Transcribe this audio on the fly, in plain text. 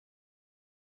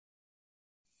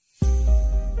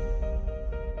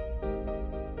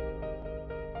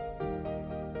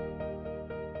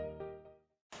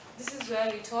where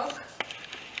we talk,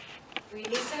 we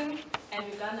listen, and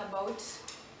we learn about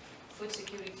food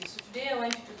security. So today I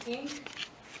want you to think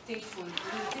food. When you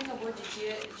think about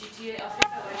GTA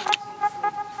Africa, why do you think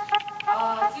food?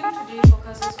 Our theme today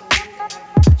focuses on youth and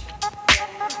agriculture.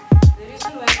 And the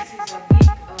reason why this is a big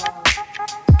point of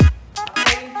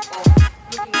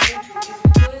looking into is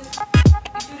because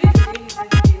if you read the dailies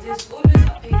every day, there's always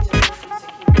a page about food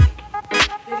security.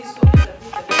 There is always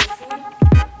a page about food.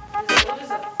 There's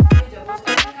always a page about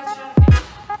agriculture and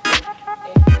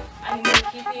animal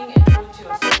keeping and poultry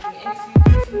or something. And if you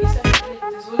miss a page,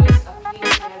 there's always a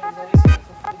place where there's a recipe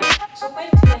for food. So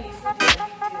quite clearly, food is a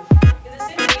big deal. In the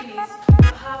same dailies,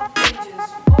 you have pages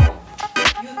on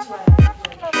youth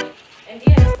welfare. And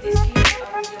yes, these youth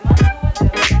are with your manpower, they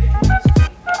are with to impact.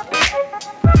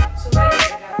 So where is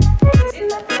the gap? Is it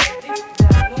that there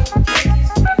are no opportunities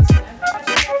for youth in agriculture, or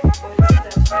is it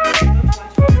that we do not want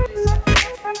to replace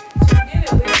agriculture? So today we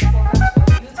are going to focus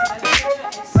on youth in agriculture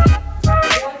and see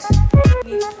what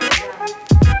needs to be done.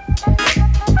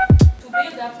 And to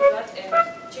build up to that and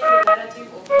change the narrative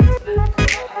of youth in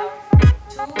agriculture, I have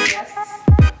two guests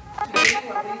today who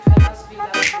are going to help us build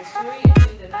up the story and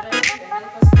change the narrative and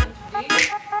help us learn today.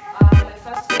 My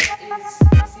first guest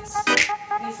is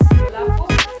Miss Dolapo,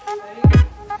 and my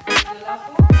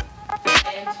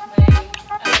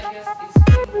other guest is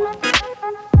Mwangi.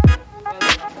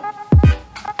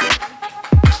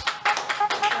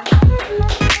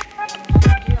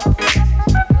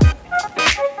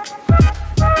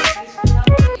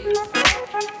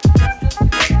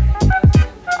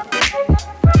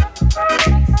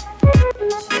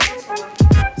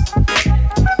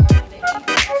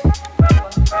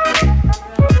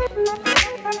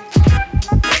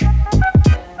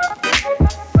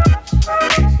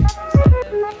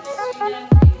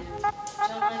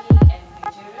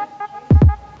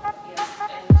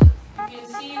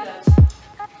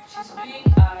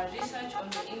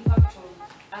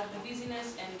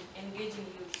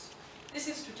 This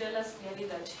is to tell us clearly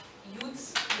that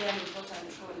youths play an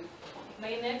important role.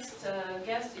 My next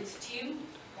guest is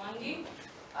Mwangi,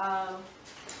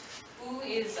 who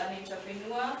is an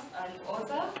entrepreneur and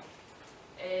author,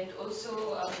 and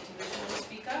also a motivational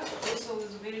speaker, also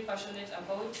is very passionate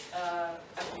about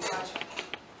agriculture.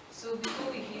 So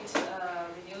before we hit the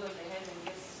nail on the head and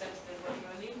get set the ball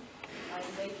rolling, I'd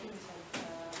like you, Mr.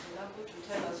 Dolapo, to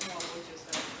tell us more about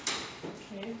yourself.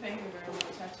 Okay, thank you very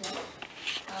much, Atia.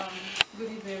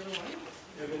 Good evening, everyone.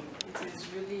 It is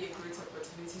really a great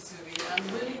opportunity to be. I'm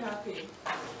really happy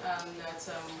that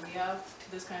we have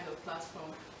this kind of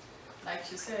platform. Like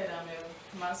she said,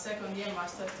 I'm a second-year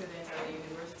master's student at the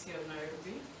University of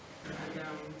Nairobi, and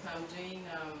I'm doing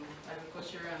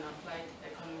agricultural and applied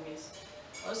economics.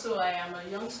 Also, I am a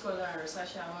young scholar and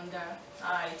researcher under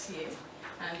RITA,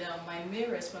 and my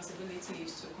main responsibility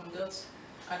is to conduct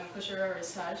agricultural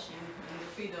research in the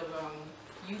field of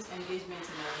youth engagement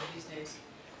in our business.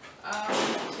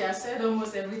 She has said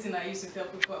almost everything I used to tell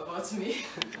people about me.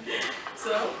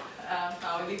 So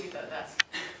I'll leave it at that.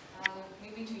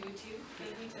 Maybe to you, Tim.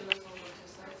 Maybe tell us more about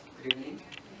yourself. Good evening.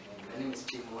 My name is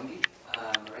Mwangi.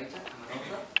 I'm a writer, I'm an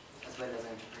author, as well as an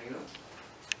entrepreneur.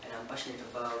 And I'm passionate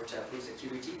about food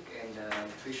security and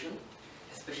nutrition,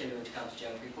 especially when it comes to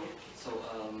young people. So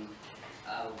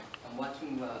I'm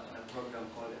working on a program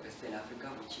called FSPN Africa,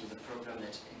 which is a program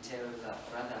that entails,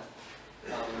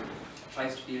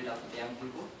 tries to build up the young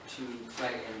people to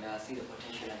try and see the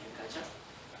potential in agriculture.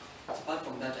 So apart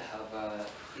from that, I have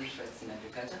interests in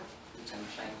agriculture, which I'm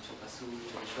trying to pursue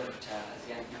to ensure that as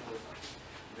young people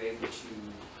we're able to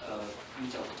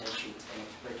meet our potential and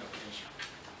exploit our potential.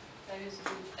 That is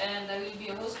good. And I will be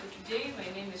a host for today. My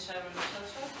name is Sharon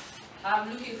Chacha.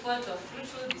 I'm looking forward to a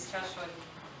fruitful discussion.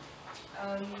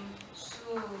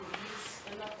 So, Ms.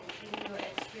 Dolapo, in your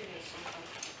experience so far,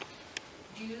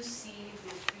 do you see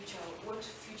the future? What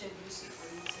future do you see for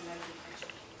youth in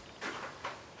agriculture?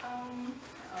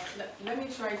 Let me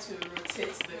try to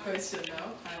rotate the question now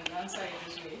and answer it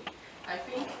this way. I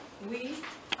think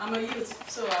I'm a youth,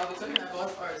 so I'll be talking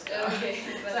about us. Okay.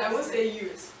 So I won't say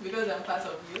youth because I'm part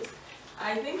of youth.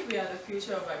 I think we are the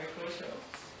future of agriculture.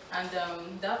 And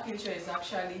that future is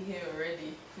actually here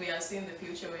already. We are seeing the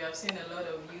future. We have seen a lot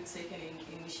of youth taking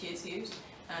initiatives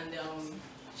and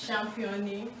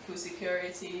championing food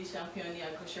security, championing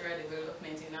agricultural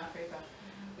development in Africa.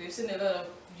 We've seen a lot of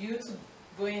youth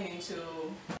going into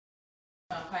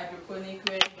hydroponic,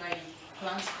 whereby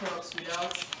plant crops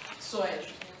without soil.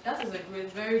 That is a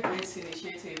very great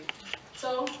initiative.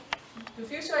 So the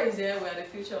future is there. We are the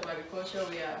future of agriculture.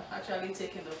 We are actually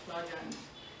taking the flag and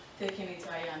taking it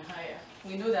higher and higher.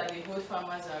 We know that the whole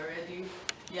farmers are ready,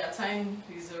 their time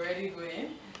is already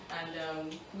going,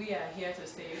 and we are here to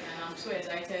stay, and I'm so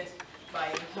excited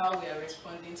by how we are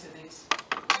responding to this.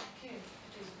 Okay,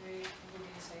 it is very good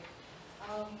insight.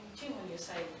 Jim, on your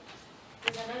side,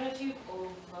 there's a narrative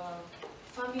of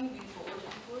farming being for old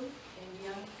people and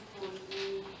young people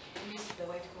who miss the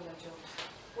white collar jobs.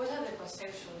 What are the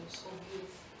perceptions of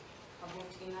youth about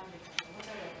in agriculture? What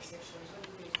are the perceptions? What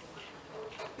do they think?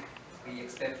 We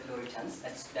expect low returns.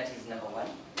 That is number one.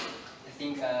 I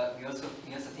think we also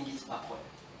think it's backward.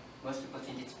 Most people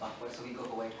think it's backward, so we go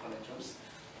for white collar jobs.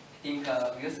 I think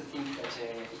we also think that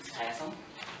it's tiresome,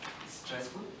 it's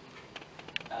stressful.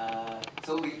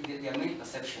 So there are many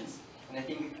perceptions, and I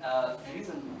think the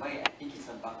reason why I think it's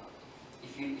not backward,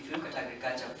 if you look at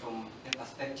agriculture from the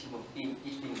perspective of it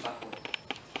being backward,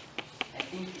 I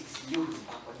think it's you who's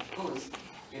backward, because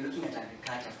you're looking at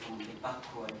agriculture from the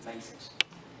backward mindset.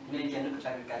 You know, you can look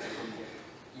at agriculture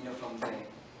from the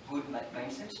good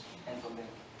mindset and from the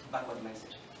backward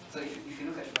mindset. So if you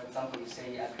look at, for example, you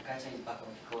say agriculture is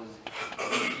backward because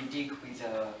you dig with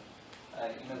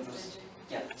those,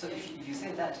 yeah. So if you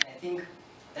say that, I think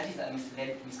that is a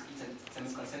it's a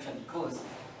misconception, because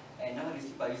nowadays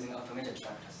people are using automated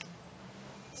tractors.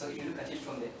 So if you look at it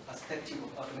from the perspective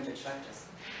of automated tractors,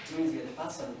 it means you're the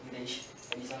person with the issue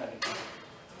and it's not agriculture.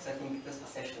 So I think those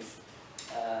perceptions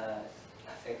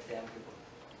affect the young people.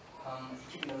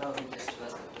 If you allow me just to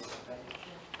ask a question,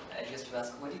 right? Just to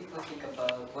ask, what do people think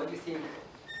about, what do you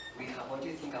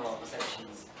think our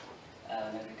perceptions in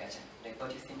agriculture? Like, what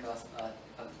do you think about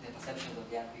the perceptions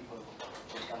of young people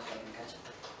when it comes to agriculture?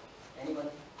 Anyone?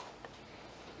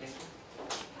 Yes?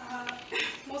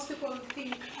 Most people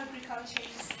think agriculture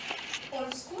is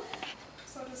old school,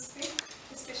 so to speak,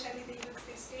 especially the youth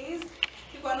these days.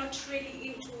 People are not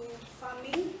really into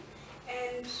farming,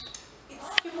 and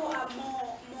people are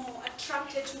more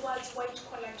attracted towards white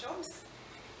collar jobs,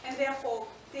 and therefore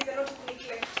there's a lot of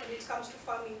neglect when it comes to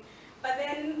farming. But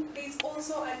then there's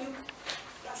also a new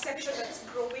perception that's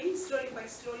growing slowly by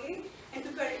slowly, and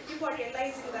people are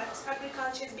realizing that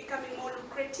agriculture is becoming more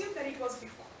lucrative than it was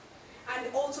before.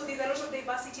 And also there's a lot of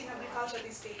diversity in agriculture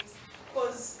these days,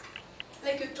 because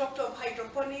like you talked of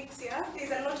hydroponics, yeah,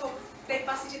 there's a lot of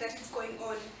diversity that is going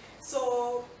on.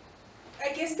 So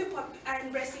I guess people are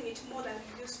embracing it more than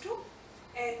they used to,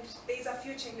 and there's a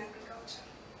future in agriculture.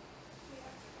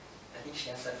 Yeah. I think she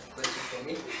answered the question for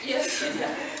me. Yes.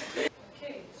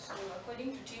 Okay, so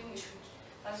according to Tim,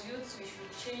 as youths, we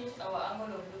should change our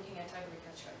angle of looking at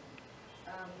agriculture.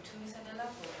 To Mr.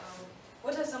 Dolapo,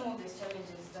 what are some of these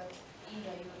challenges that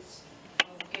hinder youths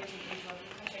from getting into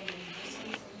agriculture in the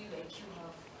university like you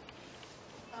have?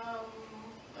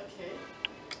 Okay.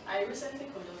 I recently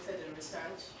conducted a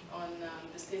research on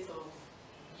the state of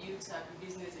youth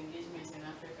agribusiness engagement in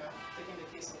Africa, taking the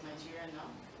case of Nigeria now,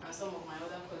 and some of my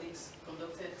other colleagues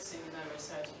conducted similar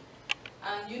research.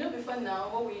 And you know, before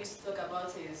now, what we used to talk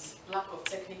about is lack of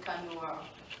technical know-how.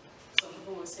 Some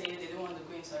people will say they don't want to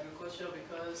go into agriculture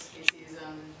because it is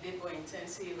labor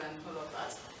intensive and all of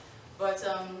that. But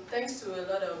thanks to a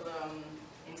lot of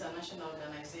international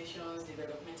organizations,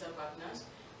 developmental partners,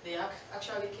 they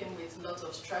actually came with lots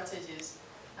of strategies,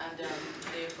 and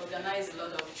they've organized a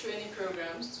lot of training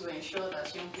programs to ensure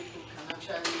that young people can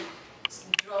actually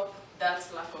drop that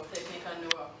lack of technical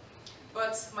know-how.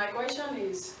 But my question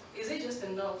is it just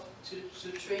enough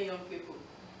to train young people?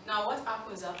 Now, what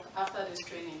happens after this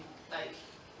training? Like,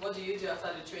 what do you do after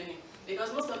the training?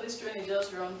 Because most of this training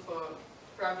just run for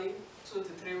probably 2 to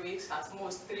 3 weeks, at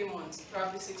most 3 months,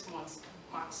 probably 6 months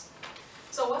max.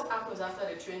 So what happens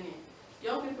after the training?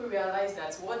 Young people realize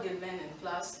that what they learn in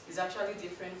class is actually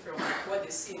different from what they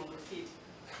see on the field.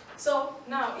 So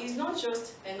now, it's not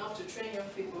just enough to train young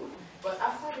people, but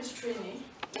after this training,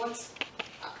 what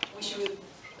we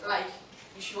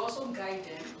should also guide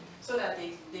them so that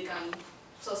they can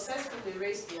successfully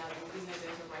raise their business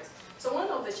enterprise. So one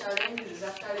of the challenges is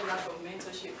actually lack of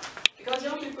mentorship, because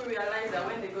young people realize that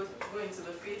when they go into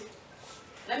the field,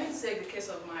 let me take the case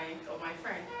of my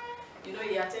friend. You know,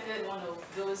 he attended one of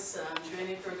those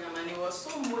training programs, and he was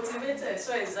so motivated,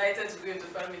 so excited to go into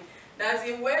farming, that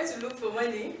he went to look for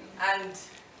money and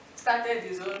started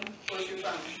his own poultry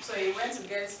farm. So he went to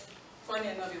get, funny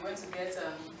enough, he went to get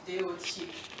day-old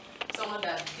sheep, someone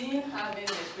that didn't have any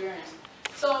experience.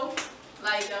 So,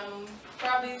 like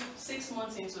probably 6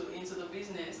 months into the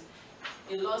business,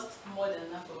 he lost more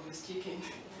than half of his chicken.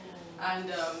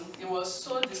 And he was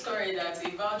so discouraged that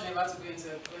he vowed never to go into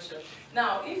agriculture.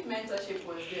 Now, if mentorship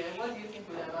was there, what do you think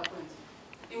would have happened?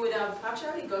 he would have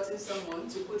actually gotten someone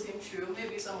to put him through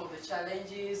maybe some of the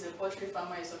challenges the poultry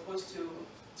farmer is supposed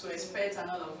to expect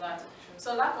and all of that.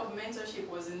 So lack of mentorship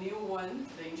was a new one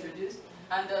they introduced,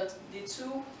 and the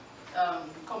two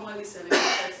commonly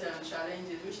celebrated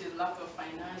challenges, which is lack of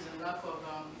finance and lack of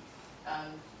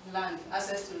land,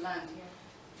 access to land.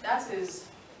 That is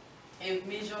a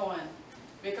major one,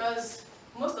 because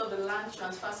most of the land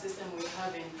transfer system we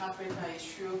have in Africa is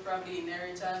through probably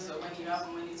inheritance, or when you have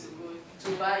money to go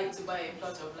to buy a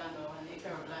plot of land or an acre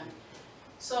of land.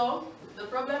 So the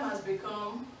problem has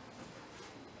become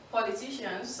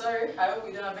politicians, sorry, I hope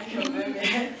we don't have any of them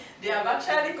here, they have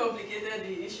actually complicated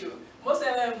the issue. Most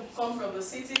of them come from the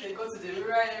city, they go to the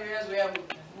rural areas where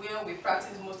we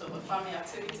practice most of the farming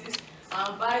activities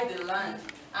and buy the land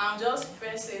and just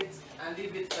fence it and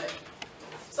leave it there.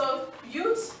 So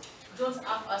youth don't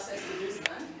have access to this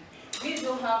land. We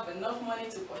don't have enough money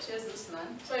to purchase this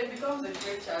land. So it becomes a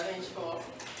great challenge for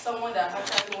someone that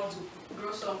actually wants to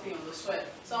grow something on the soil.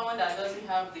 Someone that doesn't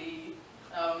have the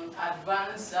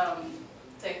advanced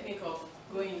technique of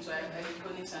going into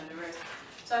hydroponics and the rest.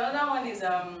 So another one is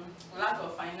lack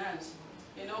of finance.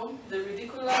 You know, the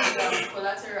ridiculous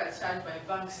collateral charged by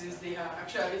banks is they are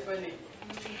actually funny.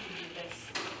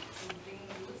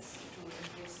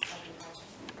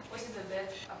 What is the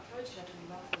best approach that we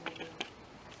have for the group?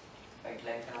 Right,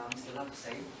 like Mr. Dolapo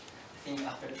said, I think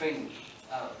after training,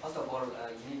 first of all,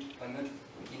 when you want to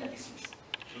begin a business,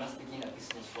 you must begin a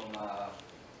business from,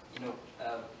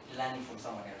 learning from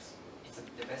someone else.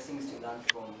 The best thing is to learn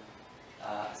from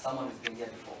someone who's been there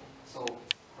before. So,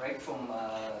 right from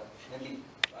maybe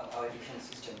our education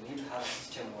system, we need to have a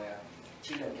system where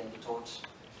children can be taught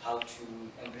how to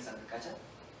embrace agriculture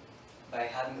by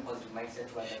having a positive mindset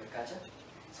towards agriculture.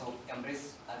 So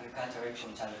embrace agriculture right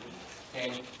from childhood,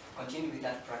 then continue with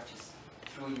that practice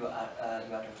through your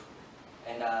adulthood.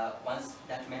 And once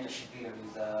that mentorship period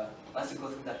is, once you go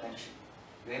through that mentorship,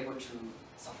 you're able to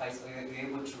suffice, or you're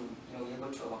able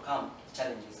to overcome the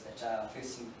challenges that are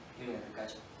facing during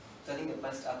agriculture. So I think the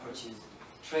best approach is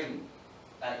training,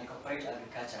 incorporate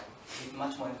agriculture with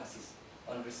much more emphasis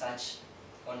on research,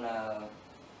 on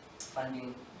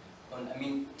funding,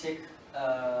 take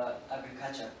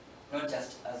agriculture not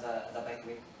just as a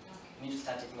byway. We need to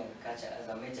start taking agriculture as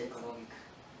a major economic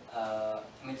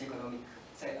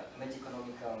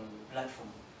platform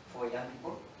for young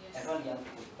people, and not only young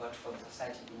people, but for the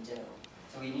society in general.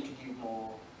 So we need to give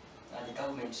more, the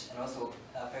government and also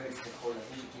private stakeholders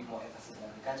need to give more emphasis on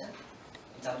agriculture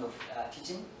in terms of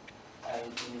teaching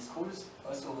in schools,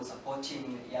 also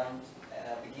supporting young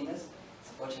beginners,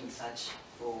 supporting research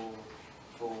for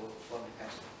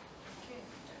agriculture. Okay,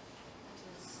 that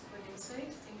is good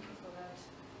insight. Thank you for that.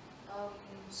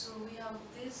 So we have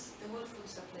the whole food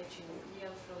supply chain. We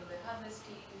have from the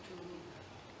harvesting to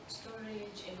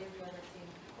storage and every other thing.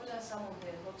 What are some of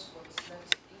the hotspots that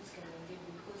it can engage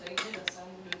with? Because I know that some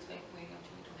don't like going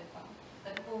actually to the farm,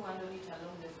 that people handle it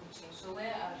along the food chain. So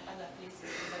where are other places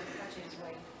where agriculture is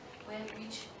wide?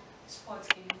 Which spots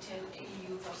can you tell any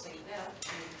youth outside there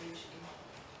to engage in?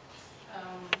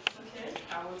 Okay,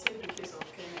 I will take the case of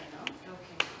Kenya now.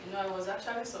 Okay. You know, I was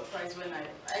actually surprised when I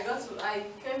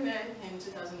came here in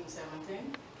 2017,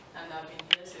 and I've been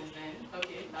here since then.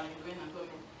 Okay, I've been going and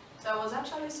coming. So I was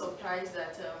actually surprised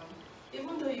that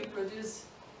even though we produce,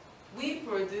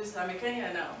 I'm in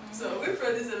Kenya now, so we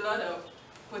produce a lot of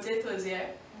potatoes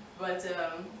here, but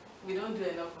we don't do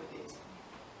enough with it.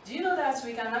 Do you know that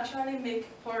we can actually make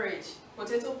porridge,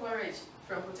 potato porridge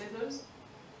from potatoes?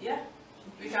 Yeah.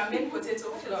 We can make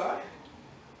potato flour.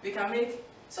 We can make,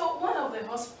 so one of the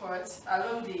hotspots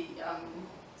along the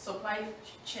supply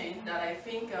chain that I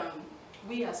think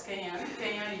we as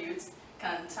Kenyan youth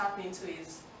can tap into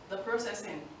is the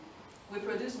processing. We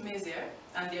produce maize here,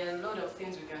 and there are a lot of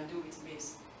things we can do with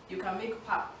maize. You can make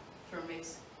pap from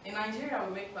maize. In Nigeria,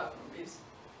 we make pap from maize.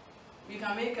 You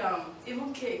can make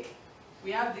even cake.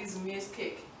 We have this maize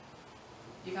cake.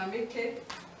 You can make cake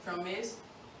from maize.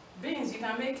 Beans, you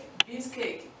can make beans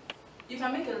cake. You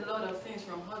can make a lot of things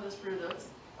from all those products.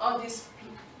 All these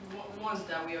ones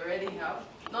that we already have,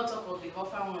 not talk of the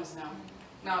orphan ones now.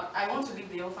 Now, I want to leave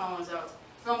the orphan ones out.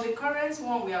 From the current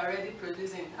one we are already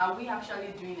producing, are we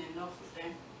actually doing enough with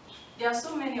them? There are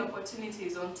so many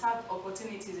opportunities, untapped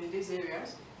opportunities in these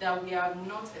areas that we have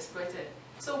not exploited.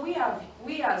 So we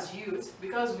as youth,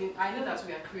 because I know that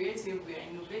we are creative, we are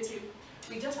innovative,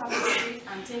 we just have to sit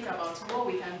and think about what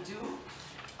we can do,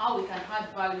 how we can add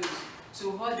value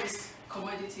to all these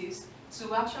commodities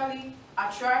to actually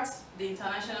attract the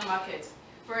international market.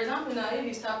 For example, now if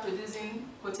you start producing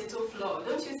potato flour,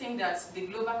 don't you think that the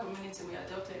global community will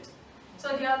adopt it? So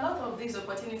there are a lot of these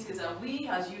opportunities that we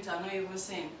as youth are not even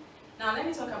seeing. Now let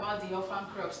me talk about the orphan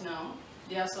crops now.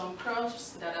 There are some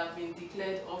crops that have been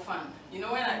declared orphan. You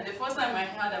know, when the first time I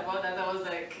heard about that, I was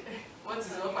like, what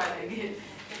is orphan again?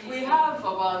 We have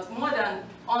about more than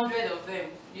 100 of them.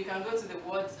 You can go to the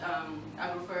World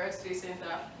Agroforestry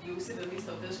Center, you will see the list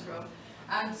of those crops.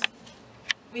 And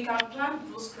we can plant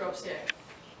those crops here.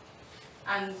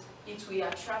 And it will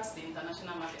attract the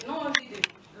international market. Not only the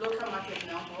local market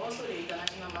now, but also the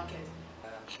international market.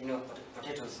 You know,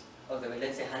 potatoes, all the way,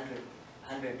 let's say 100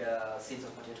 seeds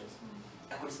of potatoes.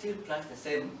 I could still plant the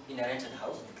same in a rented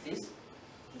house like this,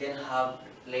 then have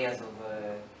layers of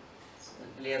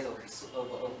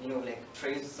you know, like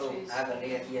trays. So I have a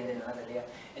layer here and then another layer,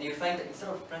 and you find that instead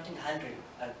of planting 100,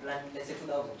 I'll plant, let's say,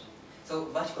 2,000. So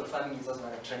vertical farming is also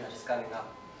another trend that is coming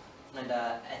up, and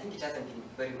I think it hasn't been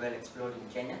very well explored in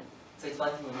Kenya. So it's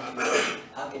one thing we need to know,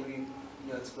 how can we, you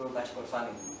know, explore vertical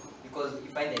farming? Because you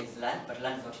find there is land, but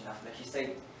land is not enough. Like you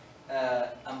said,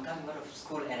 I'm coming out of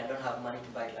school and I don't have money to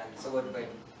buy land. So what do I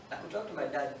do? I could talk to my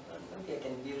dad. Maybe I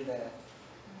can build a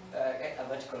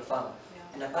vertical farm.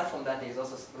 Yeah. And apart from that, there is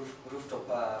also rooftop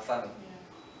farming. Yeah.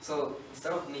 So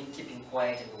instead of me keeping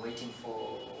quiet and waiting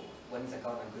for when is the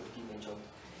government going to give me a job,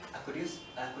 I could use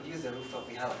the rooftop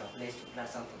we have at a place to plant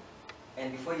something.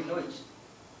 And before you know it,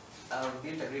 I'll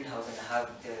build a greenhouse and I have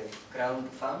the ground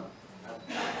farm,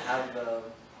 I have the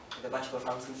vertical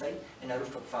farms inside, and a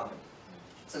rooftop farm.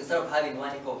 So instead of having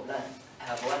 1 acre of land, I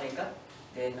have 1 acre,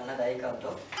 then another acre on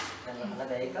top, and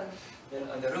another acre. Then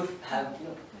on the roof, I have, you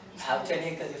know, I have 10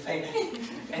 acres you find.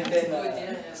 And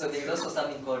then so there is also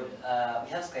something called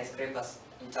we have skyscrapers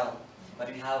in town, but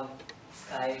we have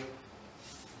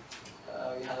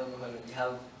we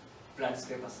have plant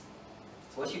scrapers.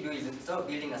 So what you do is, instead of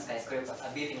building a skyscraper, a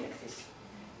building like this,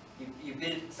 you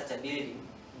build such a building,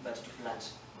 but to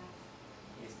plant.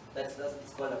 Yes,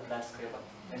 it's called a plant scraper.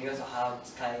 And you also have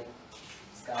sky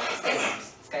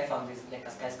farm is like a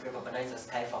skyscraper, but that is a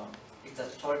sky farm. It's a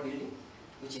tall building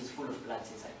which is full of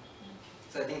plants inside.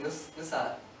 So I think those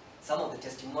are some of the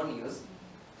testimonials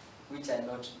which are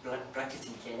not practiced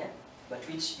in Kenya, but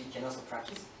which we can also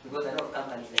practice, because a lot of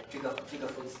companies like Trigger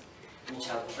Foods, which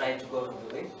have tried to go out of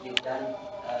the way, they do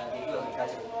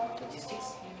agricultural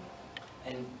logistics,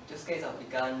 and those guys have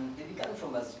begun. They began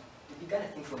I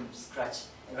think from scratch,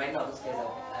 and right now those guys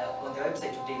are on their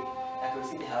website today. I could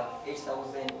see they have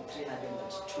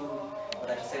 8,332 or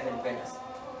 37 vendors,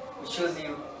 which shows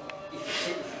you if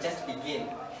you just begin,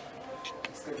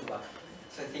 it's going to work.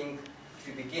 So I think if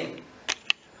you begin,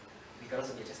 we can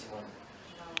also be a testimony.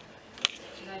 Wow.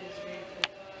 That is very good.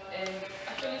 And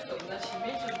actually from that, she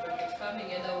mentioned bracket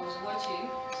farming, and I was watching,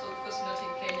 so of course not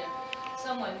in Kenya,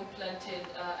 someone who planted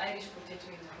Irish potato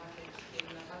in a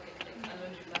bucket like a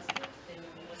laundry basket, then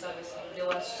was harvesting. They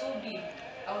were so big.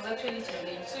 I was actually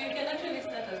challenged. So you can actually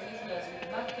start as little as with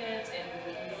buckets and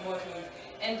with bottles.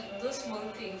 And those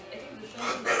small things, I think there's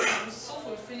something that is so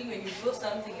fulfilling when you grow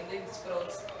something and then it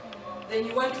sprouts. Then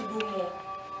you want to do more.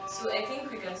 So I think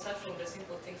we can start from the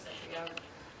simple things that we have.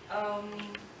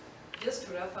 Just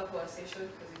to wrap up our session,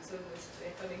 because it's almost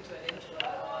coming to an end to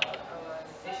our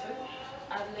session,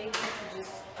 I'd like you to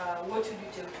just, what would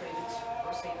you tell trends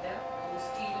or say there who's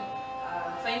still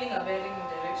finding a bearing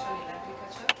direction in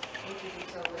agriculture? What would you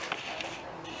tell them?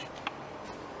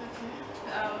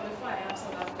 Before I answer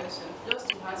that question, just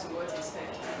to add to what you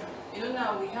said, you know,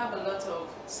 now we have a lot of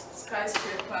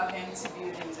skyscraper empty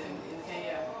buildings in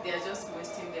Kenya. They are just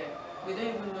wasting there. We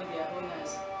don't even know their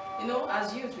owners. You know,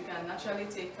 as youth, we can actually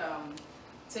take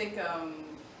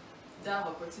that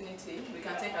opportunity. We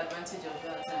can take advantage of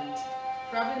that and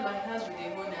probably like us with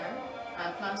the owner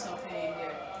and plant something in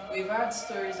there. We've heard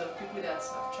stories of people that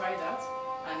have tried that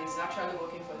and it's actually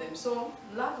working for them. So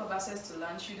lack of access to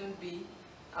land shouldn't be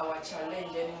our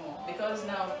challenge anymore, because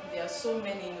now there are so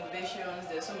many innovations,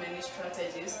 there are so many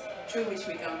strategies through which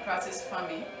we can practice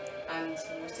farming and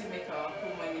we'll still make our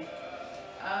cool money.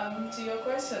 To your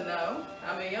question now,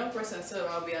 I'm a young person, so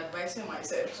I'll be advising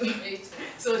myself.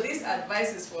 So this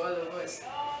advice is for all of us.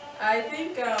 I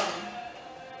think the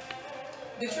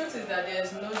truth is that there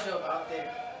is no job out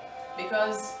there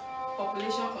because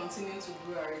population continues to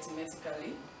grow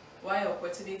arithmetically, while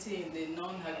opportunity in the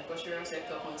non-agricultural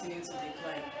sector continues to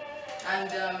decline.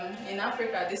 And in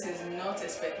Africa, this is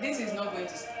not going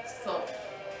to stop.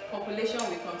 Population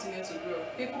will continue to grow.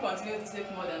 People continue to take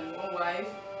more than one wife,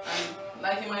 and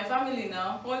like in my family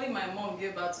now, only my mom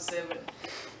gave birth to 7.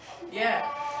 Yeah.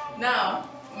 Now,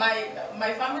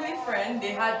 my family friend,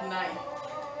 they had 9.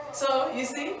 So you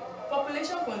see,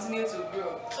 population continues continue to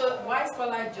grow. So white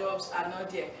collar jobs are not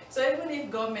there. So even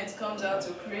if government comes out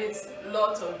to create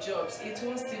lots of jobs, it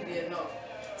won't still be enough.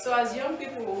 So as young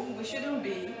people, we shouldn't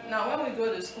be, now when we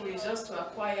go to school, it's just to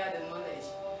acquire the knowledge.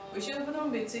 We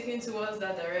shouldn't be taking towards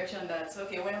that direction that,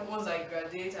 okay, once I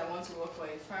graduate, I want to work for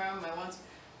a firm,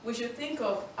 we should think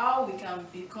of how we can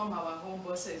become our own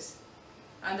bosses.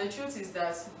 And the truth is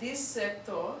that this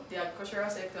sector, the agricultural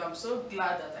sector, I'm so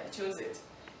glad that I chose it,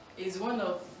 is one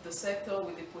of the sector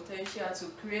with the potential to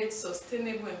create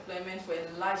sustainable employment for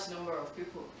a large number of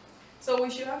people. So we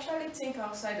should actually think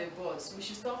outside the box. We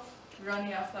should stop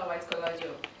running after white collar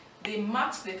job. The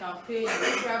max they can pay you,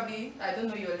 probably, I don't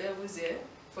know your levels here,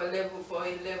 for a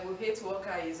level 8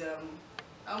 worker is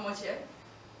how much here?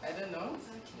 I don't know.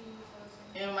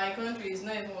 In my country, it's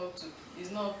not even up to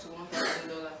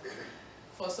 $1,000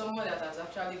 for someone that has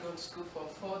actually gone to school for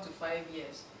 4 to 5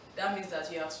 years. That means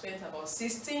that you have spent about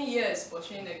 16 years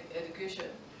pursuing education.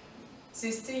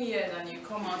 16 years, and you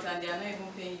come out and they are not even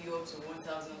paying you up to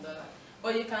 $1,000.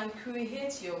 But you can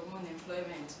create your own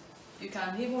employment. You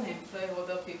can even employ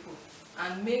other people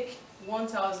and make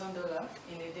 $1,000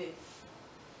 in a day.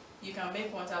 You can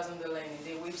make $1,000 in a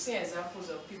day. We've seen examples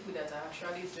of people that are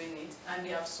actually doing it and they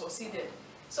have succeeded.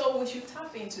 So we should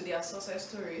tap into their success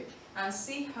story and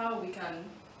see how we can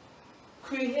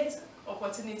create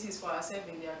opportunities for ourselves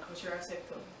in the agricultural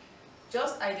sector.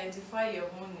 Just identify your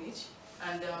own niche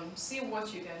and see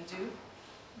what you can do.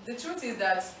 The truth is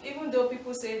that even though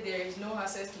people say there is no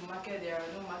access to market, there are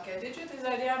no market, the truth is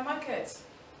that there are markets.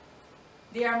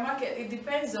 There are markets. It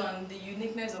depends on the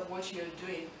uniqueness of what you're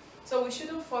doing. So we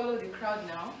shouldn't follow the crowd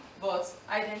now, but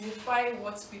identify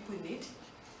what people need.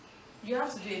 You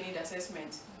have to do a need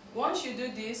assessment. Once you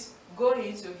do this, go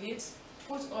into it,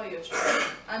 put all your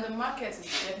strength, and the market is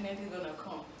definitely going to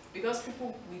come because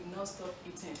people will not stop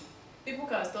eating. People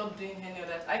can stop doing any of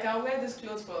that. I can wear this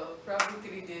clothes for probably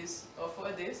 3 days or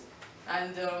 4 days,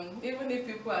 and even if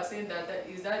people are saying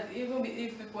even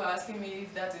if people are asking me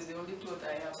if that is the only clothes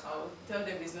I have, I'll tell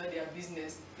them it's not their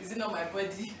business. Is it not my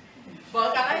body?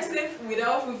 But can I stay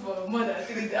without food for more than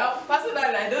 3 days? Personally,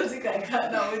 I don't think I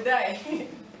can. I will die.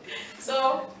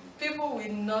 So people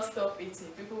will not stop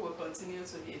eating. People will continue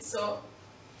to eat. So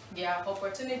there are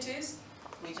opportunities.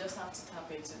 We just have to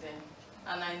tap into them.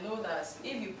 And I know that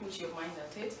if you put your mind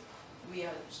at it, we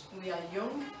are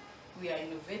young, we are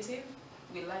innovative,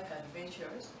 we like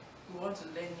adventures, we want to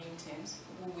learn new things,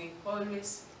 we will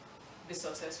always be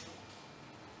successful.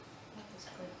 That is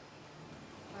good.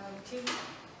 Tim, would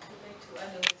you like to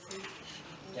add on this?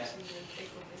 Yeah.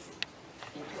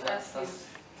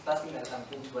 First thing that I'm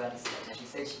going to add is that she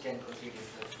said she can complete this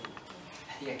food.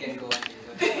 I think I can go on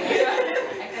with it.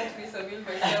 I can't miss a meal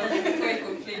myself before I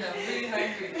complain. I'm really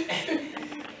hungry.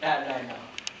 No.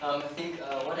 I think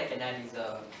what I can add is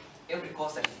every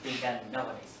course that is being done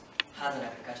nowadays has an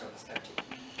agricultural perspective.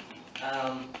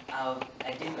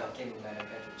 I did biochemistry in my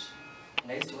undergraduate,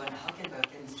 and I used to wonder how can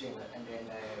biochemistry and then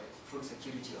food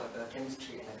security or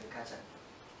biochemistry and agriculture,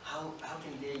 how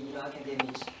can they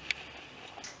meet?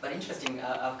 But interesting,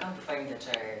 I've come to find that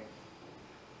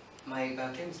my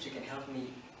biochemistry can help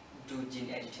me do gene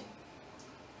editing.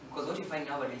 Because what you find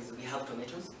nowadays, we have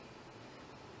tomatoes.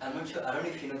 I'm not sure, I don't know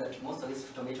if you know that most of these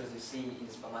tomatoes you see in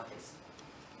the supermarkets,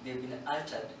 they've been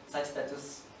altered such that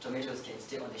those tomatoes can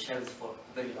stay on the shelves for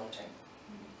a very long time.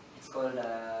 It's called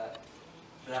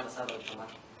Folasade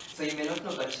tomato. So you may not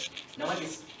know, but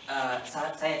nowadays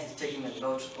science is taking a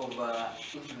lot of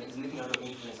influence, making a lot of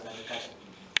influence on agriculture.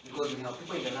 Because we have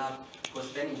people in the lab who are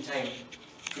spending time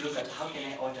to look at how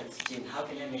can I alter this gene, how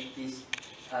can I make this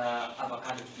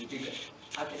avocado to be bigger,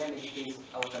 how can I make this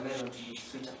watermelon to be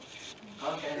sweeter,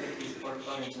 how can I make this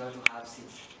orange not to have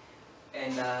seeds.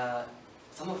 And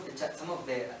some of the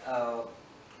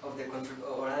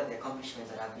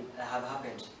accomplishments that have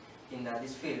happened in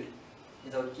this field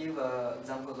is I would give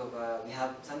examples of we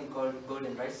have something called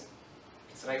golden rice.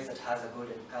 It's rice that has a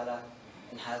golden color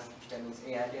and has vitamins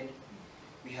A added.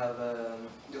 We have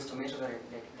those tomatoes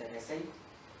that I say,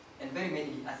 and very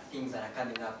many other things that are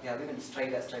coming up. We have even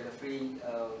strider-free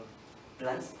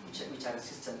plants which are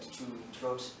resistant to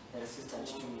drought and resistant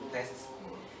to pests.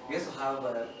 We also have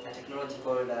a technology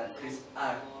called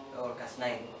CRISPR or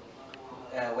Cas9,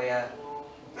 where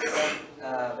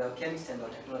biochemists and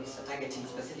biotechnologists are targeting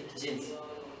specific genes.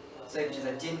 So if it is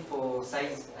a gene for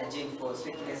size, a gene for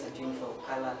sweetness, a gene for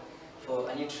color, for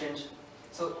a nutrient.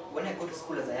 So when I go to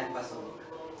school as a young person,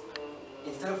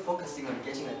 instead of focusing on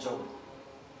getting a job,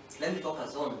 let me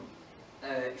focus on,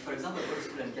 for example, go to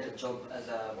school and get a job as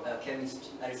a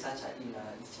biochemist, a researcher in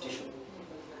an institution.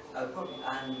 I would probably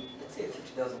earn, let's say,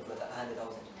 50,000 to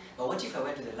 100,000. But what if I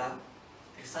went to the lab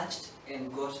researched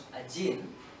and got a gene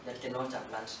that can alter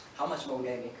plant, how much more would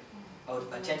I make? I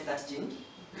would patent that gene,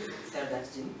 sell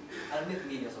that gene, I'll make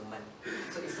millions of money.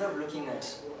 So instead of looking at,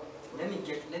 let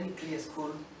me clear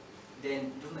school,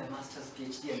 then do my master's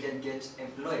PhD and then get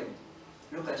employed.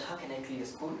 Look at how can I clear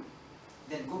school,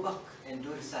 then go back and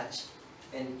do research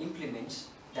and implement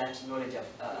that knowledge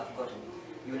I've gotten.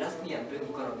 You will ask me, I'm doing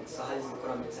economics, so how is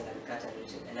economics and agriculture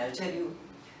related? And I'll tell you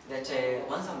that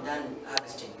once I'm done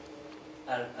harvesting,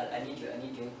 I need your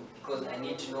input, because I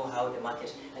need to know how the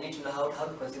market, I need to know how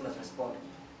the consumers respond.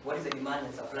 What is the demand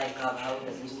and supply curve? How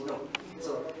does it know?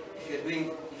 So if you're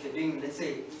doing, let's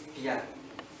say, PR,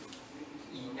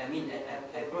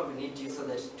 I probably need you so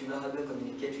that to know how to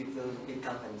communicate with those big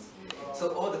companies.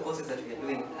 So all the courses that we are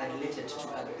doing are related to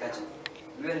agriculture.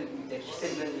 Like you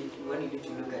said, when you need to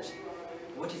look at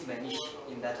what is my niche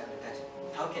in that agriculture,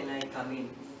 how can I come in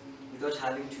without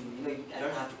having to, I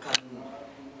don't have to come in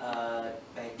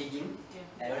by digging,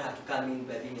 I don't have to come in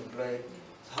by being employed.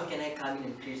 So how can I come in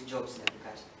and create jobs in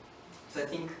agriculture? So I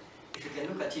think if you can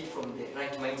look at it from the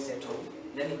right mindset of,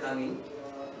 let me come in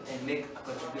and make a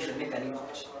contribution, make an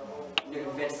impact,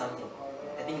 invent something.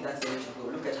 I think that's the way to go.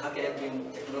 Look at how can I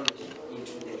bring technology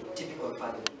into the typical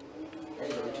family. That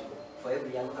is the way to go. For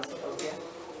every young person out there,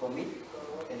 for me,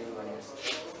 and everyone else.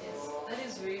 Yes, that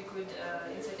is very good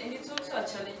insight. And it's also a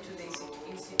challenge to the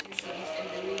institutions and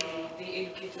the way they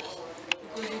educate us.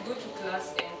 Because you go to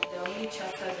class and there are only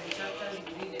chapters and chapters you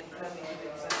read and cram into the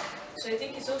exam. So I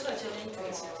think it's also a challenge to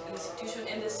institution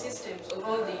and the systems of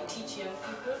how they teach young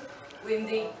people. When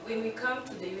we come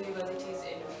to the universities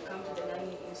and we come to the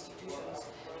learning institutions,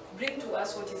 bring to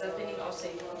us what is happening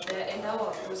outside there and our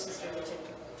approach is related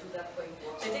to that point.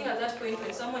 So I think at that point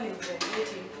when someone is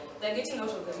graduating, they're getting out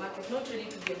of the market, not ready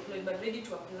to be employed, but ready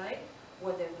to apply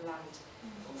what they've learned.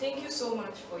 Thank you so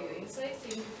much for your insights,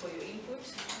 thank you for your input.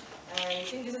 I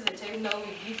think this is the time now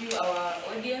we give you our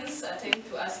audience a time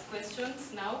to ask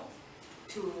questions now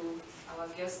to our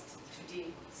guest today.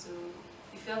 So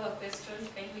if you have a question,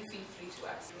 kindly feel free to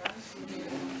ask.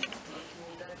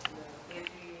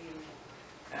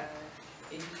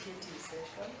 Educative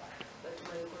session, but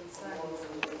my concern is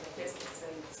on the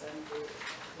pesticides and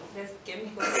the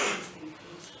chemical things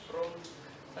include from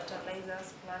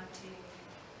fertilizers, planting,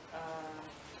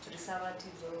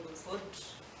 preservatives, all those. What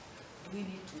do we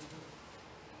need to do?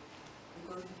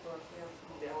 Because people are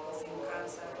fearful, they are causing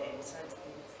cancer and such things.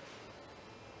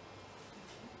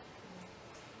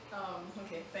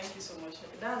 Okay, thank you so much.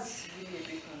 That's really a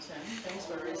big concern. Thanks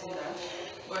for raising that.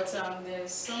 But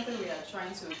there's something we are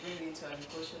trying to bring into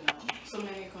agriculture now. So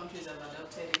many countries have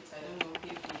adopted it. I don't know if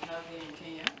we have it in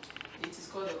Kenya. It is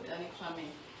called organic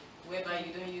farming, whereby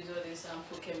you don't use all these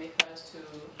harmful chemicals to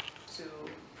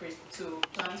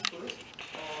plant food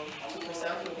or to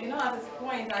preserve food. At this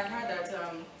point I heard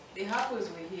that the apples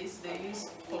we use, they use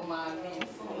formalin.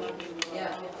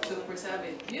 Yeah, to preserve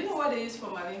it. Do you know what they use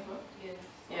formalin for? Yeah.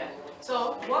 Yeah.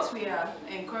 So what we are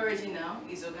encouraging now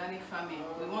is organic farming.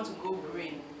 We want to go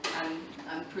green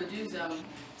and produce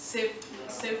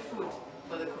safe food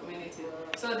for the community.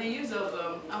 So the use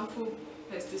of harmful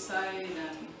pesticide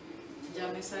and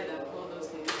germicide and all those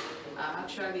things are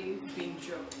actually being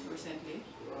dropped recently,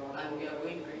 and we are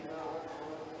going green.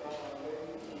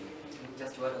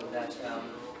 Just to add on that,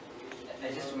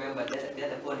 I just remember that the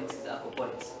other politics is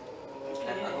aquaponics.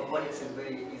 And aquaponics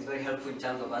is very helpful in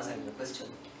terms of answering the question.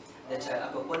 That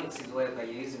aquaponics is whereby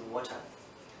you're using water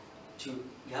you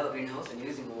have a greenhouse and you're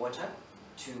using water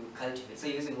to cultivate. So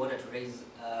you're using water to raise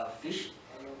fish,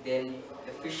 then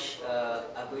the fish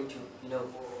are going to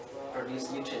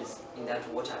produce nutrients in that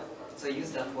water. So you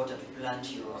use that water to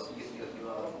plant your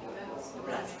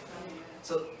plants.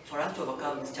 So for us to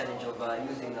overcome this challenge of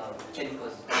using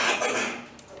chemicals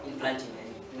in planting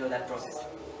and that process,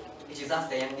 it is us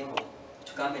the young people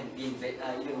to come and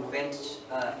invent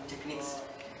techniques,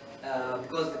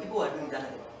 because the people who are doing that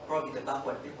are probably the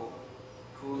backward people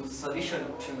whose solution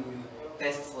to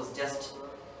pests was just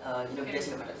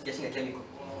getting a chemical.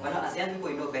 But now, as young people,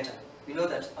 we know better. We know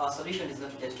that our solution is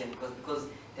not to get chemicals because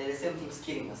they're the same things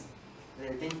killing us. They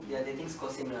are the things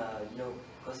causing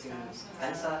causing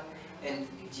cancer and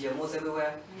GMOs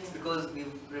everywhere. It's because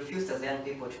we've refused as young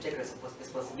people to take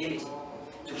responsibility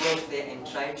to go out there and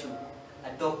try to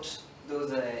adopt those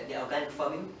the organic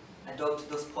farming, adopt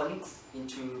those ponics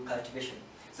into cultivation.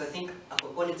 So I think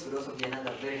aquaponics would also be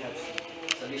another very helpful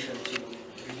solution to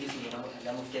reducing the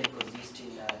number of chemicals used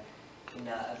in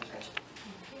agriculture.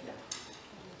 Yeah.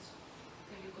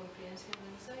 Very comprehensive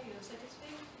answer. You're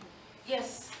satisfied?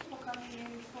 Yes. For coming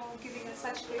in, for giving us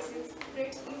such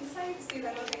great insights. These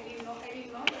are what I didn't know,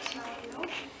 but now I know.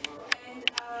 And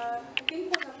I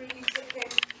think what I've really taken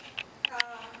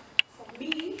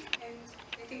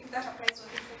that applies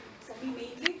only for me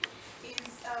mainly,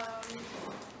 is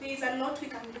there is a lot we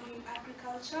can do in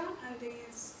agriculture, and there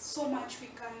is so much we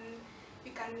can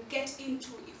get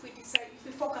into if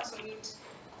we focus on it,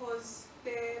 because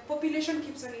the population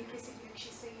keeps on increasing, like she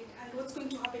said, and what's going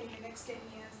to happen in the next 10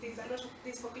 years? There's a lot of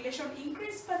this population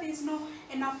increase, but there's no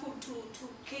enough food to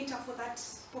cater for that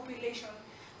population.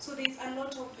 So there's a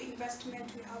lot of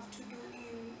investment we have to do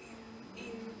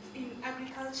in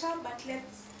agriculture, but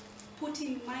let's put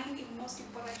in mind, in most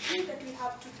importantly, that we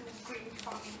have to do green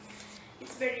farming.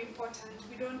 It's very important.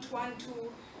 We don't want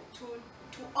to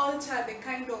alter the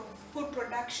kind of food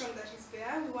production that is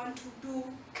there. We want to do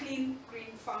clean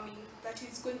green farming that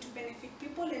is going to benefit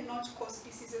people and not cause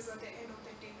diseases at the end of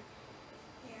the day.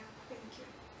 Yeah, thank you.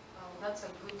 That's a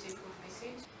good take-home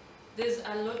message. There's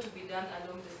a lot to be done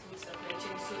along the food supply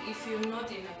chain. So if you're not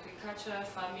in agriculture,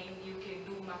 farming, you can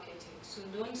do marketing. So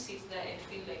don't sit there and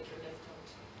feel like you're left out.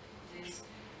 Just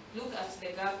look at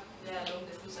the gap there along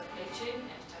the food supply chain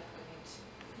and tap on it.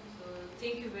 So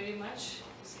thank you very much.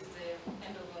 This is the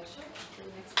end of our show. Until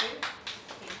next day.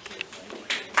 Thank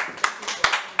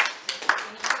you.